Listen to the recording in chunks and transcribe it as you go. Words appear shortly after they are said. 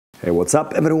Hey, what's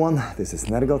up everyone? This is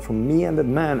Nergal from Me and That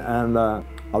Man, and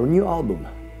our new album,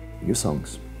 new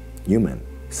songs, new men,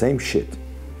 same shit,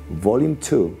 Volume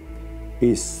 2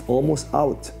 is almost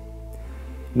out.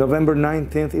 November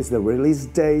 19th is the release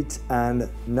date, and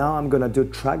now I'm gonna do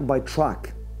track by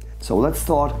track. So let's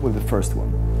start with the first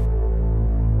one.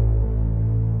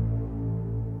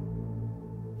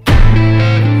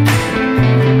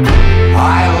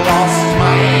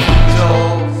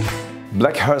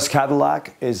 Black Hearse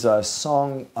Cadillac is a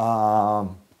song,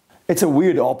 it's a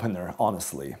weird opener,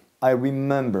 honestly. I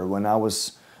remember when I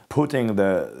was putting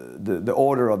the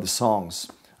order of the songs,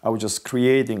 I was just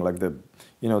creating like the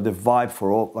vibe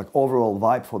for all, like overall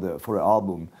vibe for the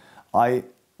album. I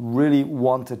really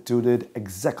wanted to do it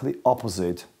exactly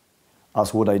opposite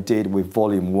as what I did with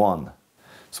Volume 1.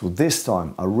 So this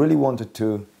time I really wanted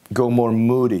to go more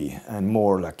moody and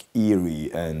more like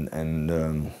eerie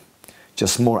and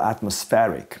just more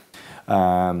atmospheric.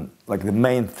 Like the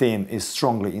main theme is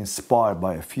strongly inspired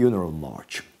by a funeral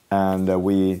march, and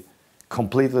we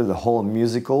completed the whole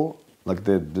musical, like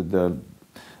the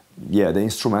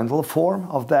instrumental form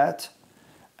of that.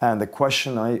 And the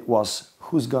question was,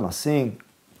 who's gonna sing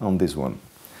on this one?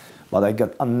 But I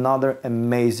got another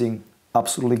amazing,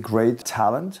 absolutely great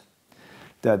talent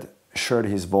that shared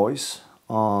his voice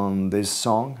on this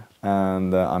song,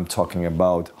 and I'm talking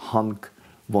about Hank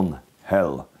von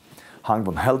Hell. Hank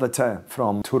von Helvete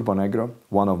from Turbo Negro,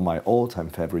 one of my all-time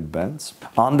favorite bands.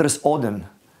 Anders Odden,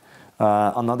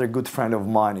 another good friend of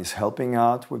mine, is helping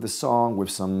out with the song with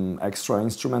some extra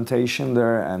instrumentation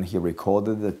there, and he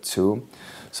recorded it too.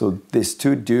 So these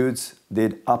two dudes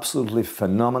did absolutely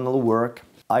phenomenal work.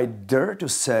 I dare to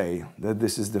say that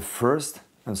this is the first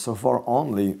and so far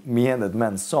only Me and That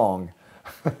Man song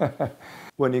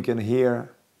when you can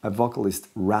hear a vocalist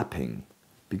rapping,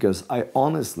 because I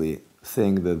honestly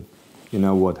think that, you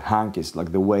know, what Hank is,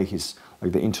 like the way he's,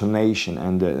 like the intonation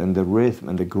and the rhythm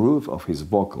and the groove of his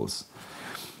vocals,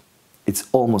 it's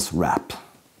almost rap,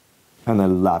 and I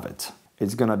love it.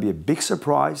 It's gonna be a big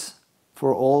surprise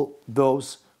for all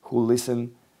those who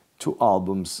listen to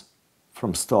albums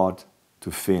from start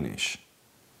to finish.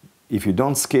 If you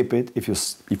don't skip it, if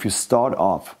you start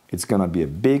off, it's gonna be a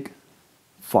big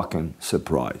fucking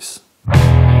surprise.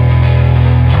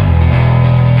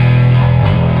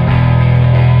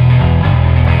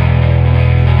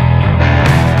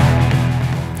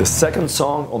 The second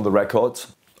song on the record,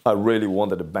 I really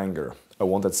wanted a banger. I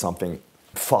wanted something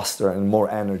faster and more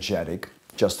energetic,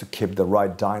 just to keep the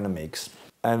right dynamics.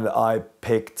 And I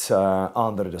picked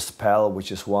Under the Spell,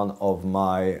 which is one of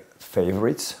my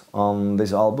favorites on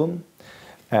this album.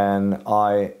 And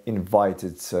I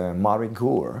invited Mari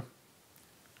Gore.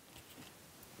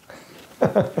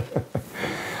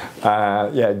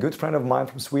 A good friend of mine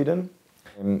from Sweden.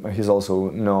 He's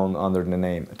also known under the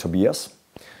name Tobias.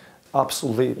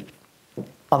 Absolutely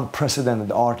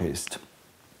unprecedented artist,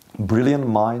 brilliant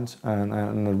mind,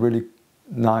 and a really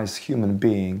nice human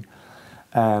being.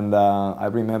 And I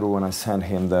remember when I sent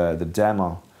him the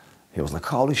demo, he was like,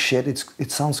 "Holy shit,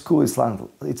 it sounds cool. It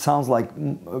sounds like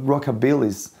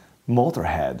Rockabilly's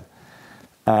Motorhead,"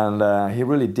 and he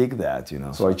really dig that, you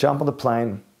know. So I jumped on the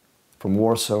plane from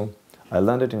Warsaw. I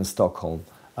landed in Stockholm.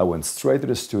 I went straight to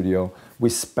the studio. We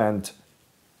spent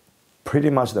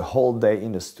pretty much the whole day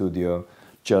in the studio,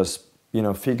 just, you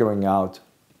know, figuring out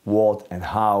what and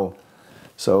how.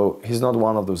 So he's not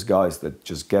one of those guys that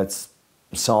just gets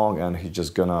a song and he's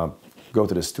just gonna go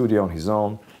to the studio on his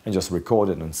own and just record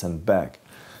it and send back.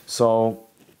 So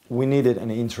we needed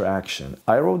an interaction.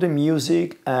 I wrote the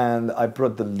music and I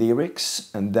brought the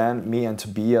lyrics, and then me and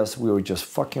Tobias, we were just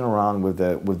fucking around with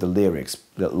the lyrics.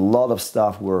 A lot of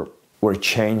stuff were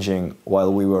changing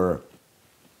while we were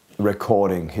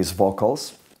recording his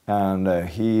vocals, and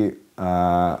he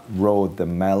wrote the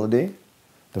melody,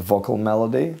 the vocal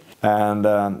melody, and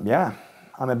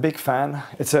I'm a big fan.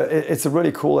 It's a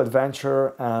really cool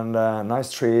adventure and a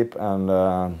nice trip, and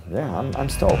I'm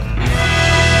stoked.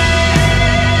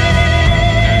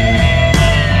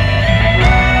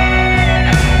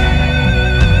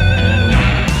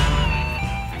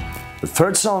 The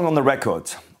third song on the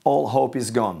record, All Hope Is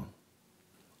Gone.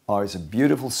 Oh, it's a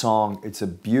beautiful song. It's a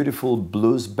beautiful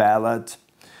blues ballad,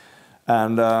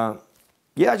 and I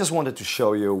just wanted to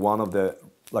show you one of the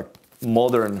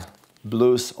modern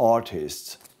blues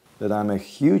artists that I'm a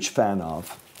huge fan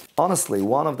of. Honestly,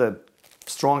 one of the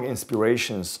strong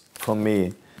inspirations from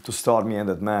me to start Me and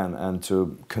That Man and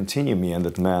to continue Me and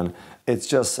That Man. It's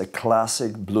just a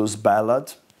classic blues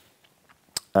ballad,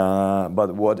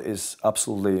 but what is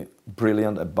absolutely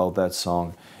brilliant about that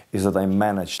song is that I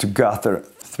managed to gather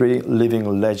 3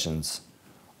 living legends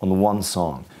on one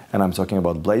song. And I'm talking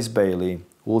about Blaze Bayley,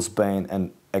 Wolfsbane,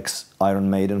 and ex-Iron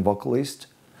Maiden vocalist,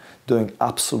 doing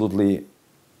absolutely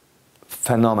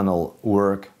phenomenal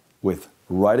work with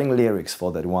writing lyrics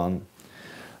for that one.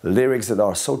 Lyrics that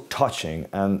are so touching,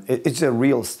 and it's a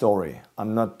real story.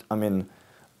 I'm not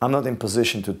in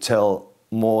position to tell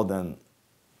more than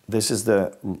this is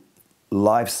the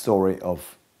life story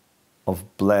of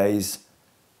Blaze's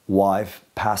wife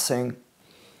passing,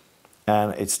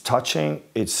 and it's touching,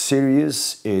 it's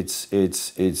serious,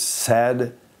 it's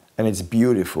sad, and it's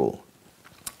beautiful.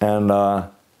 And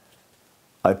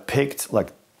I picked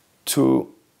like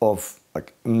two of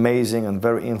like amazing and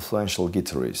very influential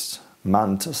guitarists,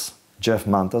 Jeff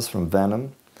Mantas from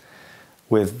Venom,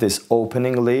 with this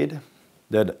opening lead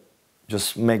that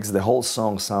just makes the whole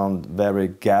song sound very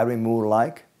Gary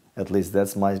Moore-like. At least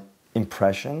that's my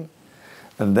impression.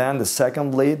 And then the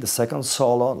second lead, the second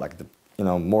solo, like the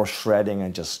more shredding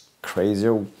and just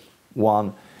crazier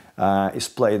one, is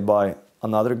played by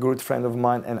another good friend of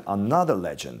mine and another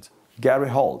legend, Gary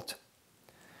Holt,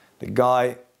 the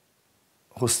guy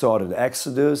who started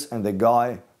Exodus and the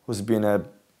guy who's been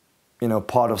a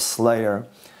part of Slayer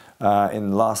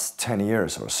in the last 10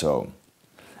 years or so.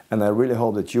 And I really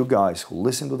hope that you guys who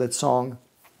listen to that song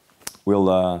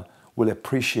will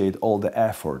appreciate all the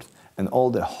effort and all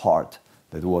the heart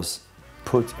that was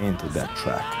put into that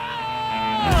track.